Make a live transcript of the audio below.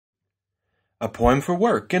A poem for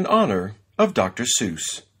work in honor of Dr.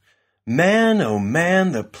 Seuss. Man, oh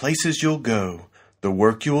man, the places you'll go, the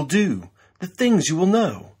work you will do, the things you will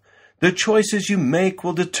know. The choices you make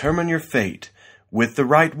will determine your fate. With the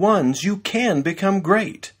right ones, you can become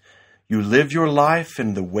great. You live your life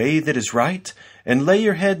in the way that is right, and lay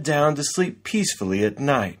your head down to sleep peacefully at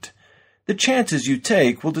night. The chances you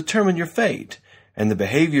take will determine your fate, and the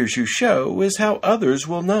behaviors you show is how others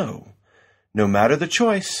will know. No matter the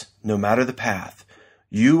choice, no matter the path,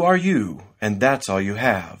 you are you, and that's all you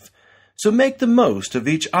have. So make the most of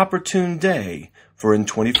each opportune day, for in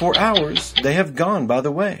 24 hours they have gone by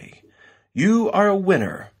the way. You are a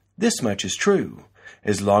winner, this much is true,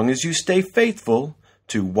 as long as you stay faithful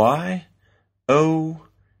to Y-O-U.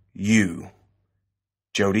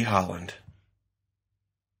 Jody, Holland.